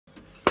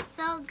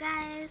So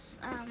guys,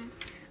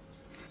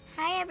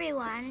 hi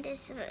everyone.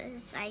 This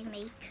is I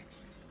make.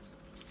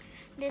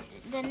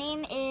 The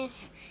name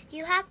is.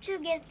 You have to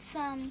get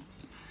some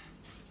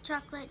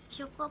chocolate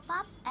choco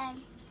pop, and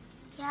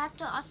you have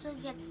to also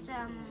get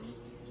some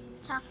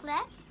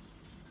chocolate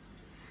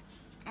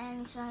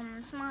and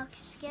some small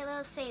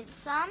Skittles. Say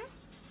some,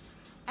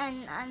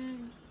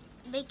 and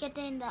bake it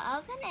in the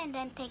oven, and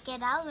then take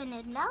it out when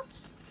it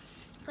melts.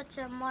 Put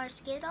some more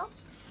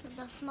Skittles,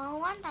 the small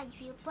one that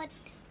you put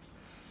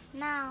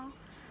now,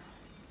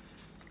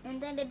 and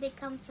then it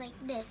becomes like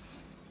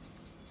this.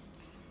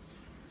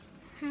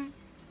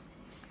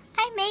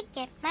 I make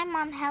it. My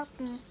mom helped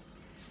me.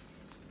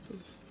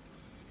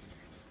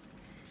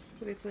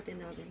 We put in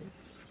the oven.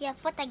 Yeah,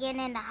 put again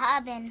in the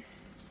oven.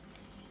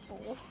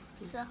 Oh,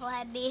 so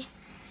heavy.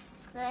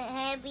 So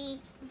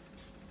heavy.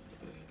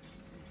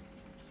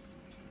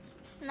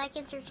 Like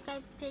and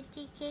subscribe to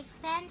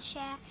Kiks and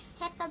share.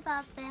 Hit the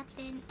bell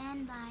button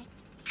and bye.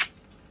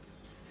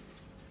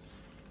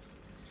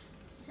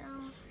 So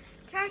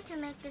try to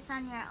make this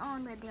on your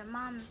own with your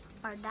mom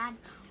or dad,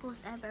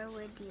 who's ever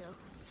with you.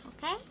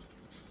 Okay?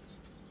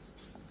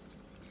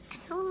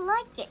 So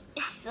like it.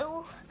 It's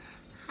so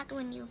hot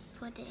when you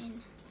put it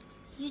in.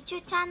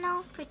 YouTube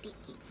channel, Pretty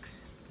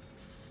Kiks.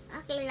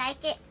 Okay,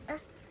 like it.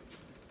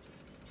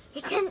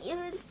 You can't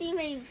even see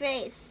my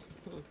face.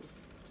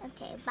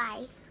 Okay,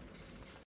 bye.